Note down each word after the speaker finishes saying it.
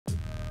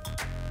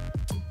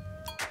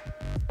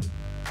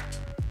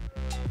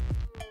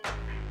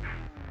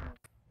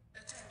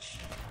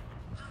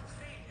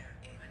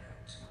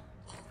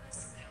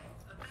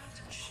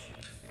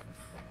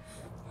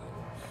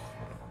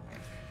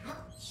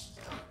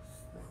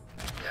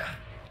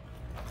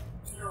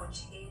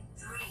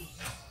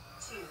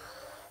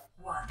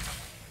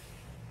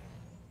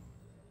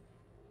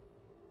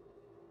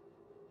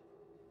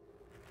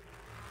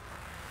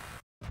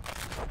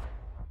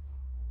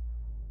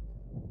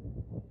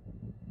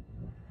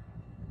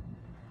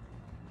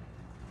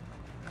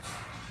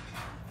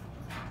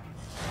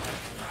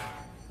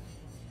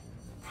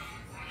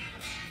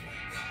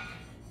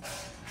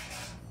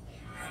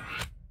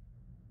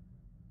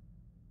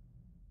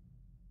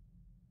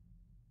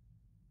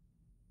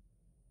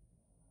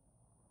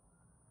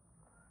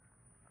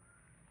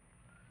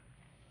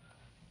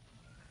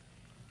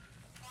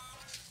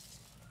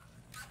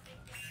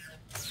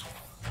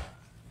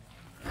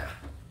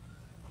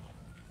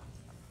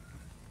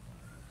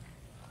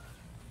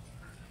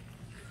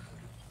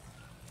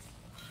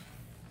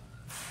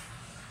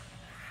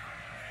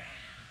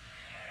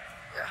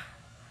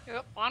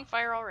Oh, on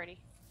fire already.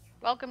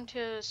 Welcome to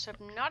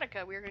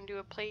Subnautica. We're going to do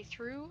a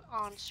playthrough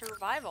on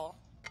survival.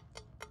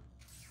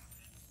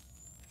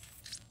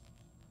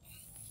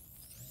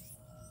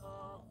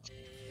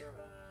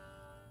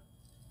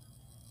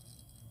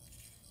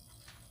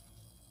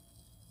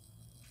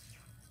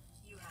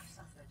 You have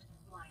suffered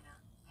minor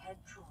head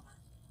trauma.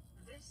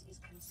 This is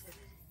considered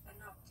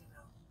an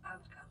optimal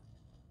outcome.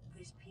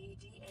 This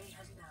PDA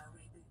has now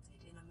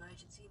rebooted in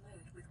emergency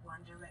mode with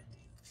one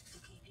directive: to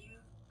keep you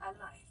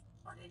alive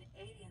on an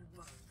alien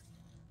world.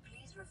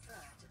 Please refer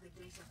to the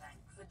data bank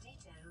for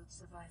detailed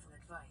survival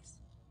advice.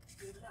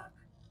 Good luck.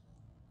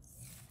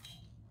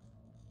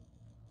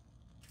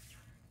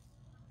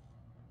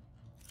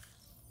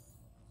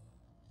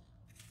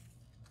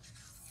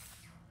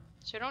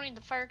 So you don't need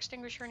the fire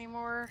extinguisher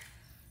anymore.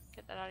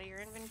 Get that out of your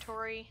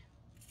inventory.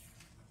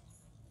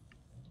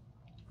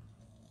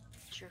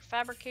 It's your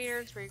fabricator.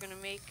 It's where you're going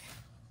to make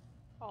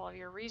all of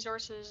your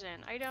resources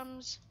and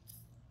items.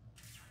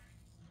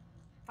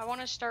 I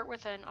want to start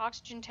with an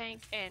oxygen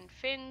tank and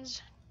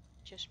fins,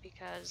 just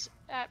because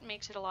that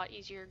makes it a lot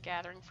easier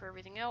gathering for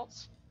everything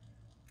else.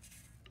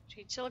 So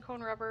you need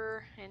silicone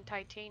rubber and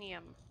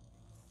titanium.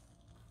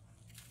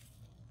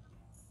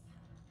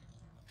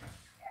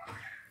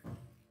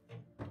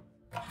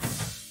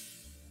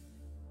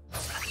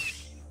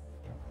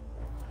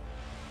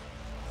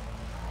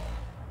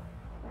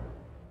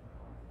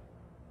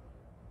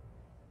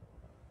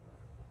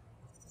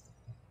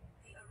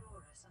 The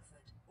Aurora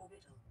suffered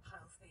orbital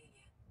hull failure.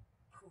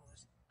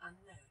 Cause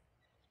unknown.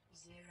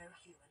 0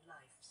 human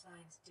life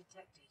signs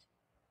detected.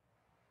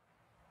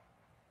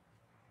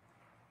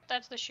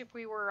 That's the ship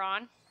we were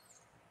on.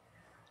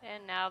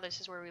 And now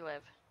this is where we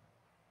live.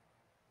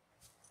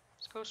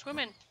 Let's go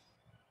swimming.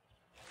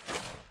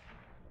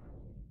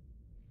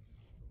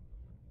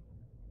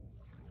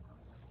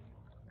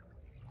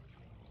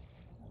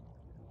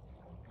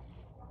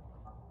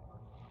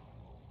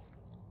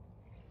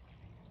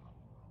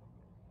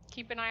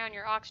 Keep an eye on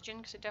your oxygen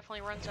because it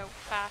definitely runs out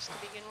fast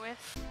to begin with.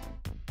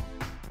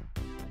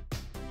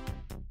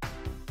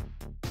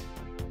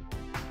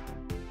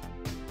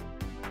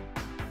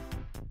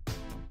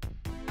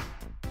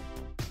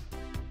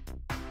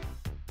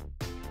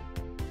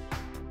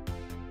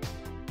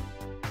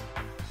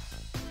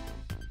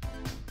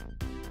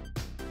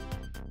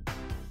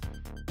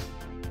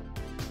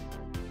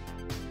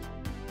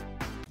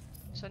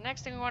 So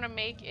next thing we want to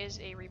make is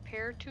a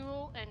repair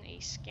tool and a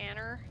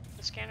scanner.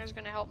 The scanner is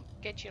going to help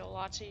get you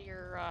lots of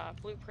your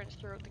blueprints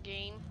throughout the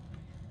game.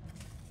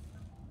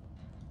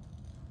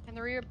 And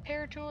the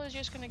repair tool is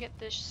just going to get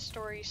this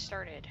story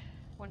started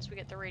once we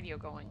get the radio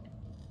going.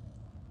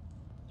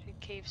 So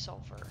cave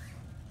sulfur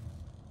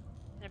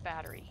and a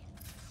battery.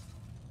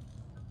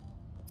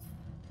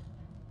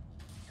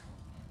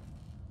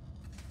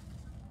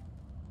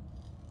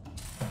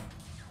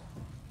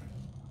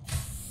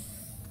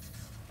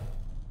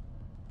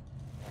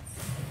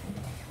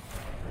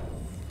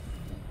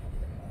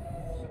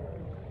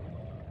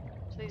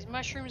 These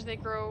mushrooms, they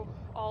grow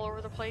all over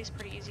the place,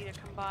 pretty easy to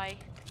come by.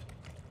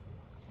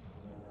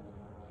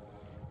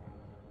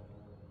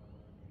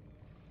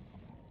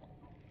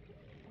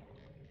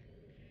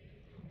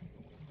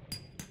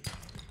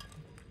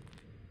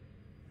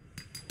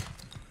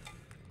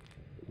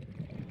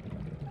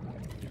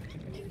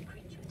 New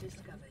creature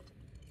discovered.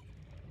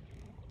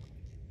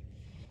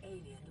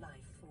 Alien life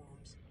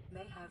forms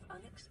may have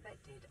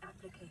unexpected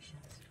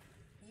applications.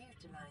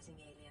 Utilizing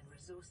alien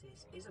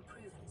resources is a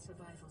proven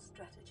survival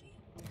strategy.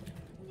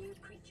 New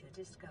creature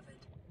discovered.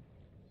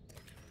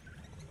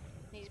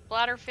 These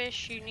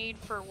bladderfish you need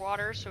for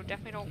water, so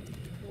definitely don't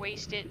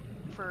waste it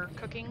for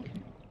cooking.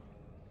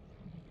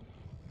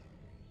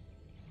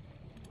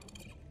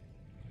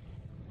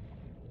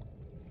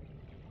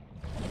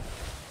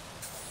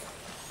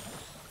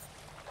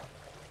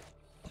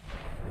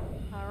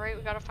 Alright,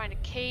 we gotta find a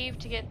cave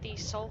to get the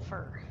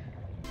sulfur.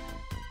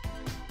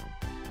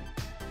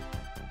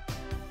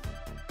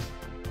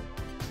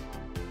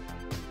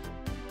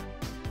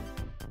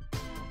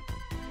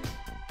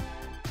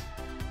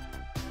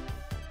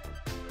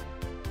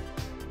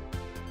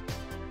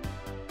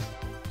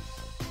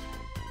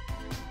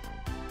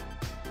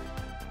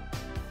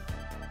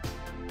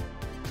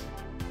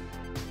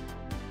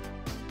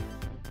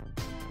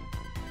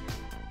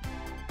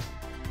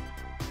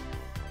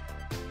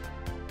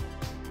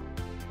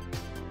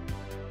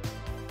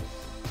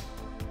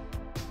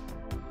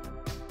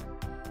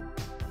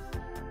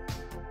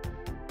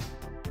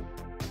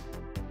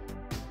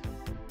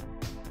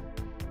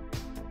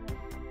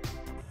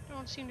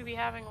 Don't seem to be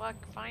having luck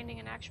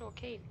finding an actual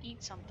cave.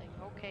 Eat something.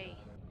 Okay.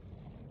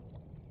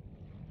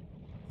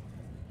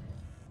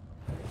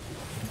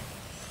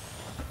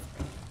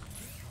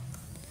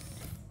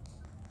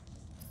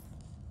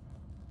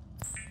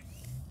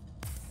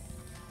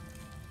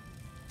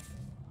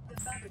 The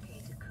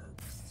fabricator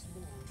cooks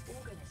small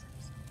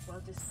organisms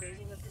while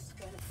disposing of the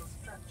skeletal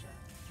structure,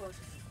 bodily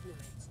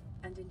fluids,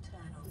 and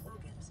internal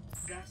organs,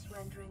 thus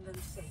rendering them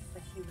safe for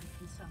human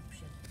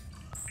consumption.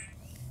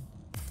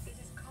 It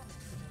is common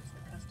for those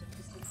accustomed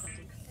to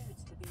synthetic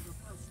foods to be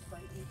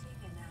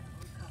eating an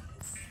animal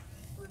carcass.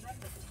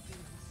 Remember that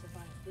humans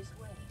survived this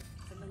way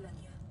for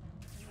millennia.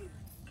 You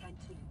can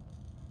too.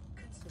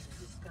 Consider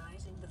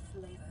disguising the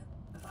flavor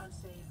of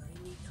unsavory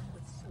meat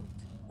with salt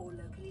or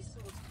locally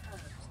sourced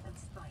herbs and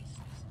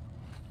spices.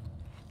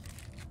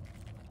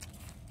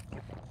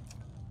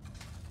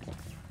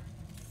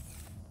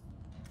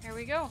 Here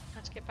we go.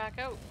 Let's get back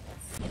out.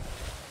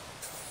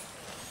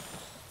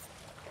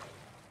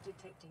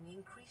 Detecting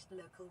increased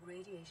local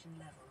radiation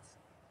levels.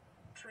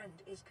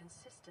 Trend is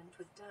consistent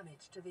with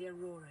damage to the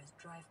Aurora's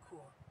drive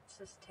core,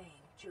 sustained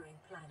during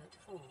planet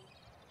fall.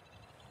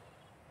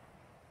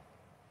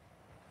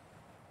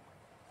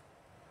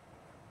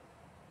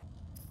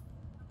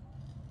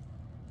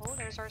 Oh,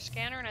 there's our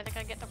scanner, and I think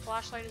I get the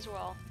flashlight as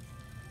well.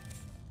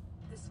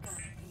 The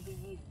scanner can be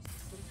used to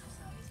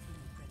synthesize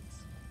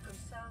blueprints from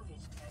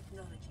salvage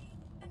technology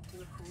and to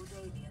record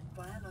alien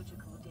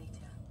biological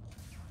data.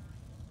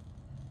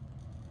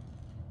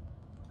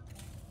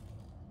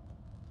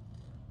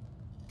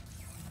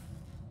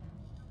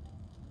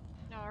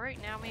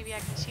 Alright, now maybe I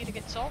can see to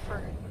get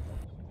sulfur.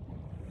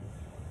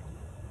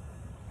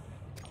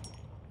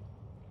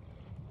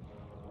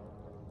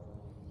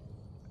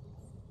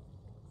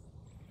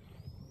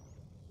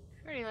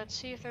 Alrighty, let's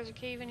see if there's a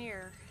cave in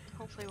here.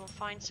 Hopefully we'll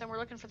find some. We're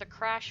looking for the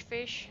crash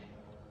fish.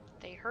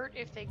 They hurt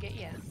if they get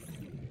you.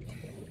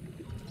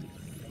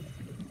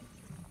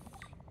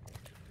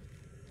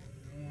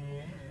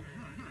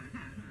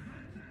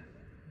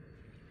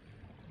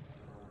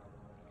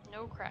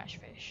 No crash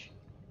fish.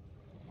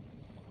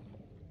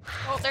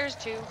 Oh, there's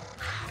two.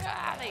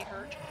 Ah, they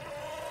hurt.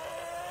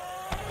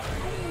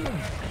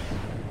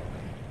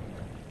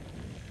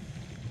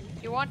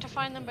 You want to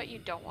find them, but you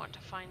don't want to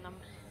find them.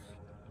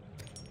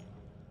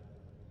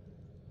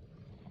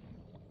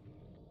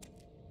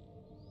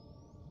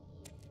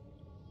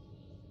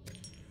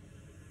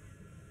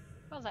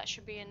 Well, that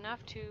should be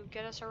enough to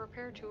get us a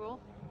repair tool.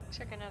 Looks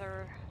like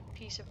another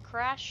piece of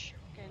crash.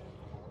 And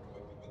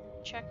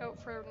check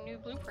out for new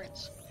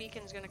blueprints.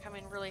 Beacon's gonna come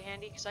in really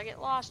handy because I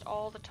get lost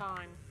all the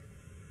time.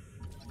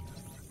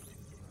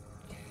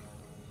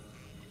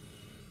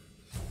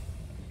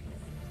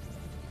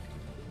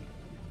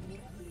 New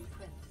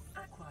blueprint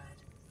acquired.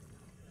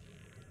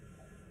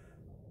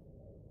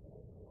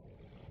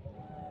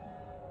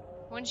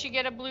 Once you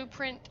get a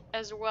blueprint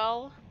as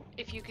well,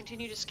 if you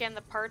continue to scan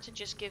the parts, it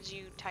just gives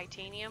you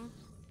titanium.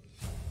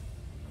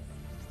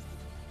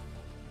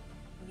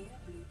 New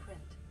blueprint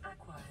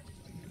acquired.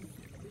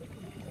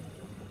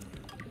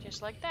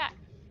 Just like that.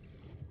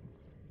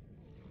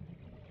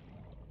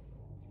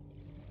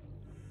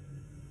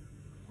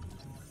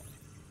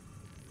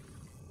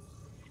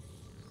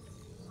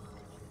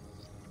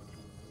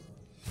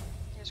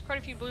 There's quite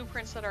a few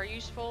blueprints that are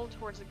useful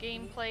towards the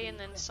gameplay, and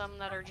then some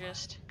that are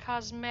just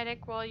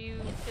cosmetic while you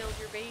build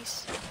your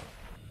base.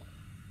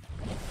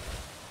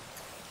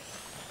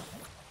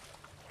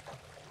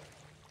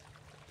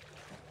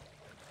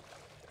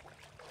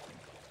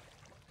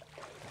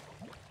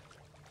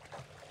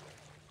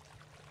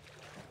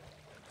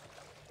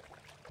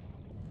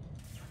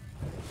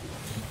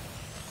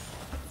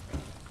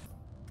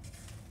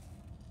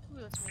 Ooh,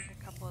 let's make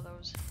a couple of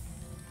those.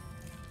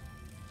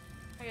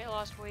 I get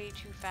lost way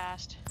too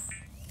fast.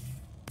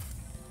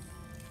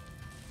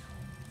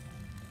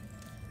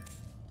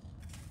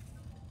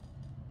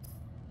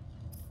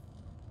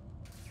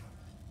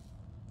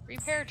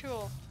 Repair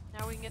tool.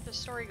 Now we can get this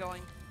story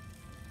going.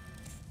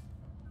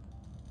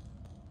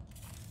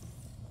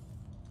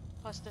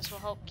 Plus this will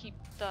help keep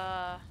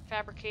the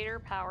fabricator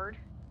powered.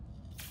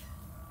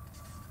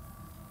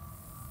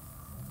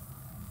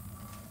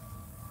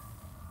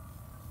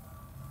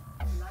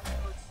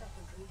 Lifeboat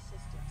secondary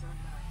systems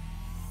online.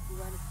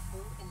 Run a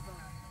full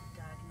environment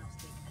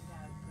diagnostic and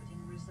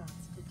outputting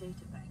results to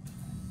databank.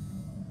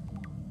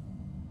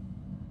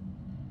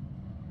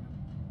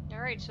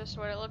 Alright, so this is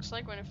what it looks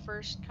like when it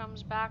first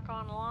comes back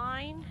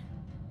online.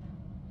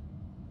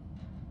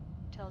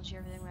 Tells you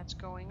everything that's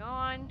going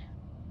on.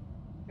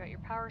 You got your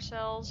power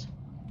cells.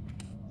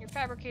 Your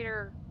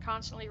fabricator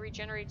constantly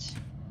regenerates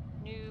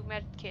new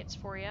med kits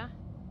for you,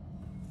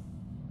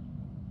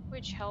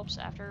 which helps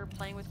after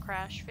playing with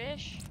crash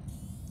fish.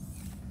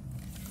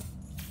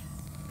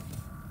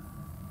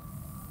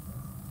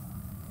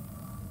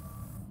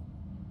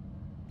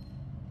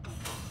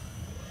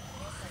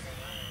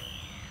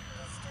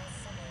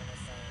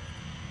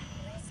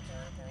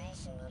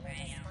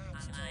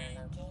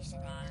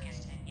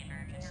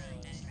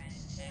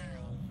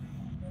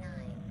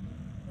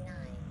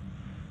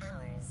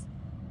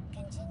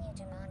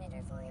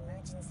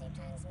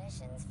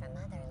 Transmissions from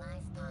other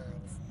life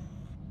pods.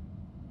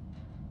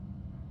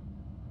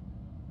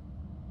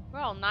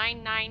 Well,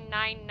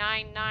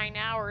 99999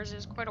 hours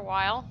is quite a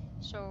while,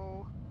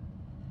 so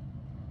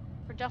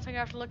we're definitely gonna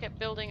have to look at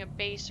building a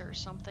base or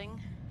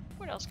something.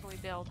 What else can we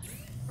build?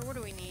 Or what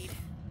do we need?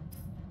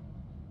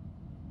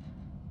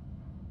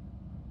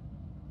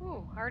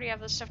 Ooh, I already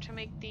have the stuff to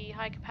make the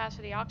high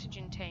capacity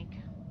oxygen tank.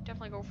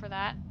 Definitely go for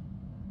that.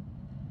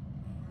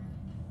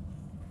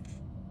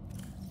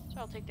 So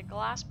I'll take the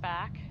glass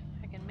back.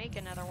 I can make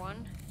another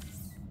one.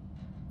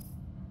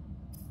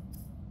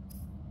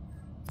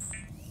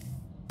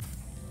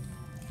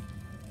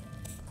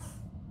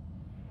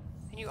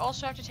 And you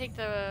also have to take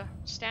the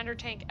standard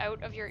tank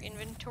out of your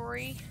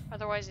inventory,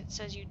 otherwise it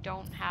says you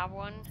don't have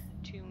one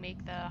to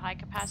make the high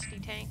capacity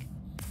tank.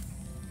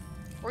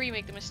 Or you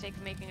make the mistake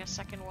of making a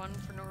second one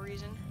for no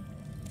reason.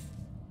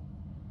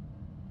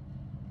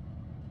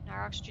 Now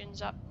our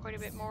oxygen's up quite a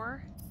bit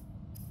more.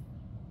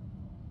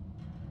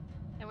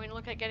 And we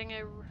look at getting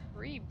a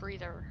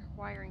rebreather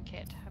wiring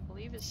kit. I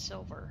believe is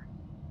silver.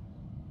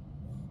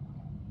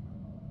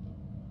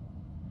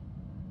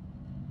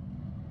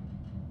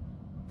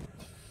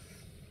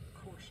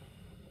 Caution.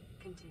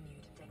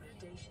 Continued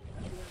degradation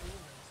of the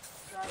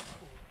Aurora's dry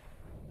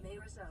core may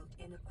result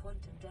in a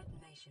quantum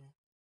detonation.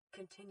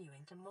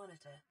 Continuing to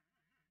monitor.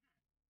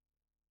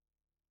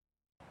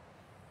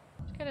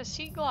 Let's get a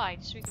sea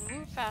glide so we can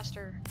move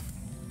faster.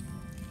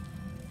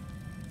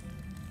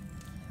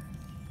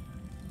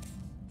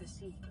 The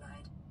Sea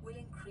Glide will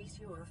increase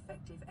your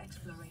effective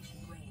exploration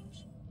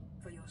range.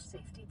 For your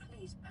safety,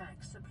 please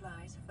pack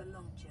supplies for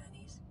long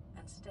journeys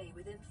and stay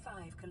within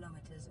 5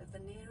 kilometers of the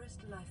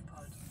nearest life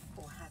pod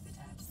or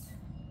habitat.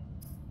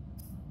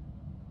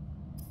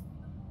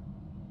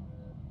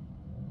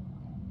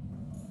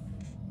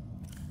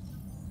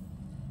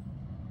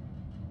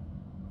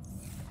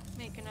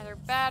 Make another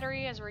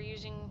battery as we're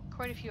using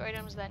quite a few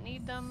items that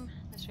need them.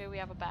 This way we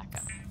have a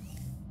backup.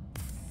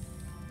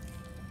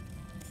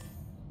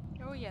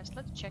 Oh yes,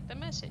 let's check the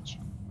message.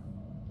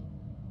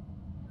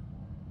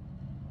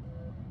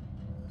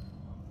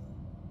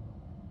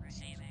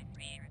 Receiving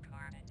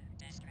pre-recorded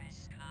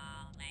distress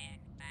call, laying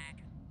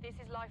back. This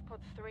is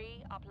LifePod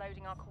 3,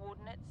 uploading our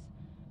coordinates.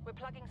 We're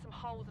plugging some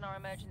holes in our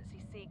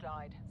emergency sea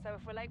glide, so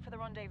if we're late for the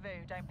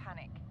rendezvous, don't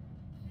panic.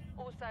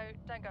 Also,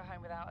 don't go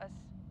home without us.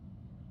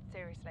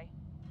 Seriously.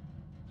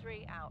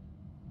 3 out.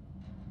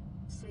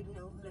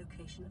 Signal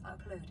location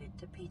uploaded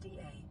to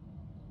PDA.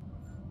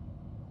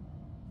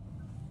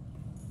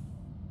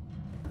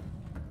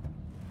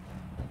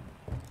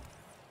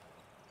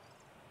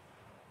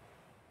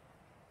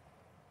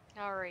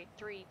 Alright,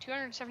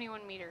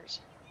 271 meters.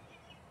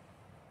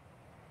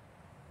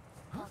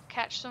 I'll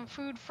catch some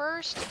food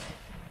first,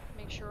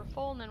 make sure we're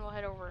full, and then we'll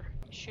head over.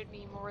 Should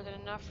be more than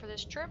enough for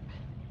this trip.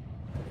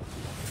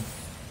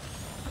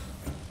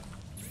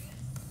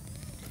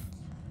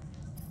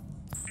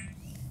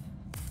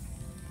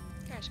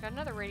 Okay, I just got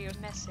another radio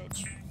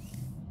message.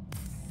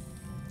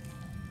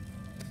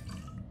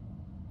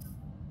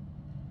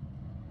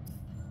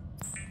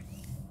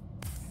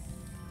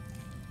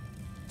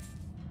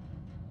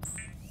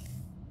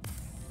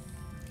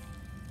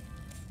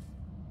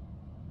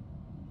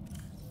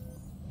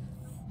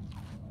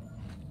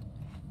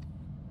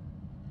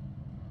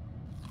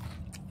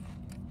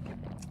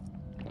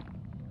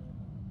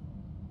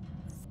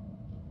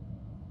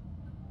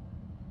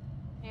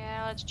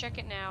 Let's check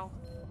it now.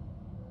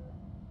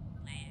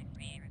 Laying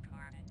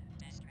pre-recorded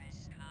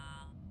distress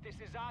call. This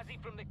is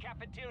Ozzy from the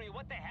cafeteria.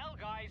 What the hell,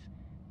 guys?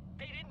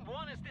 They didn't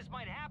warn us this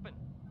might happen.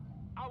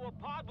 Our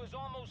pod was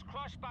almost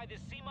crushed by the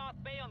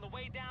Seamoth Bay on the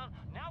way down.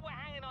 Now we're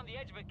hanging on the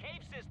edge of a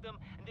cave system,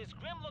 and this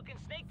grim-looking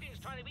snake thing's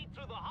trying to eat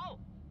through the hull.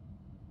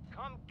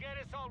 Come get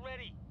us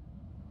already.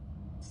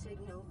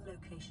 Signal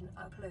location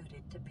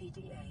uploaded to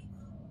PDA.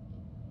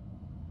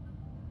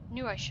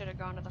 Knew I should have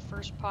gone to the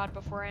first pod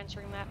before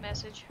answering that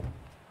message.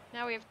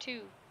 Now we have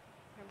 2.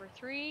 Number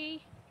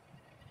 3,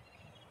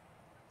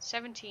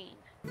 17.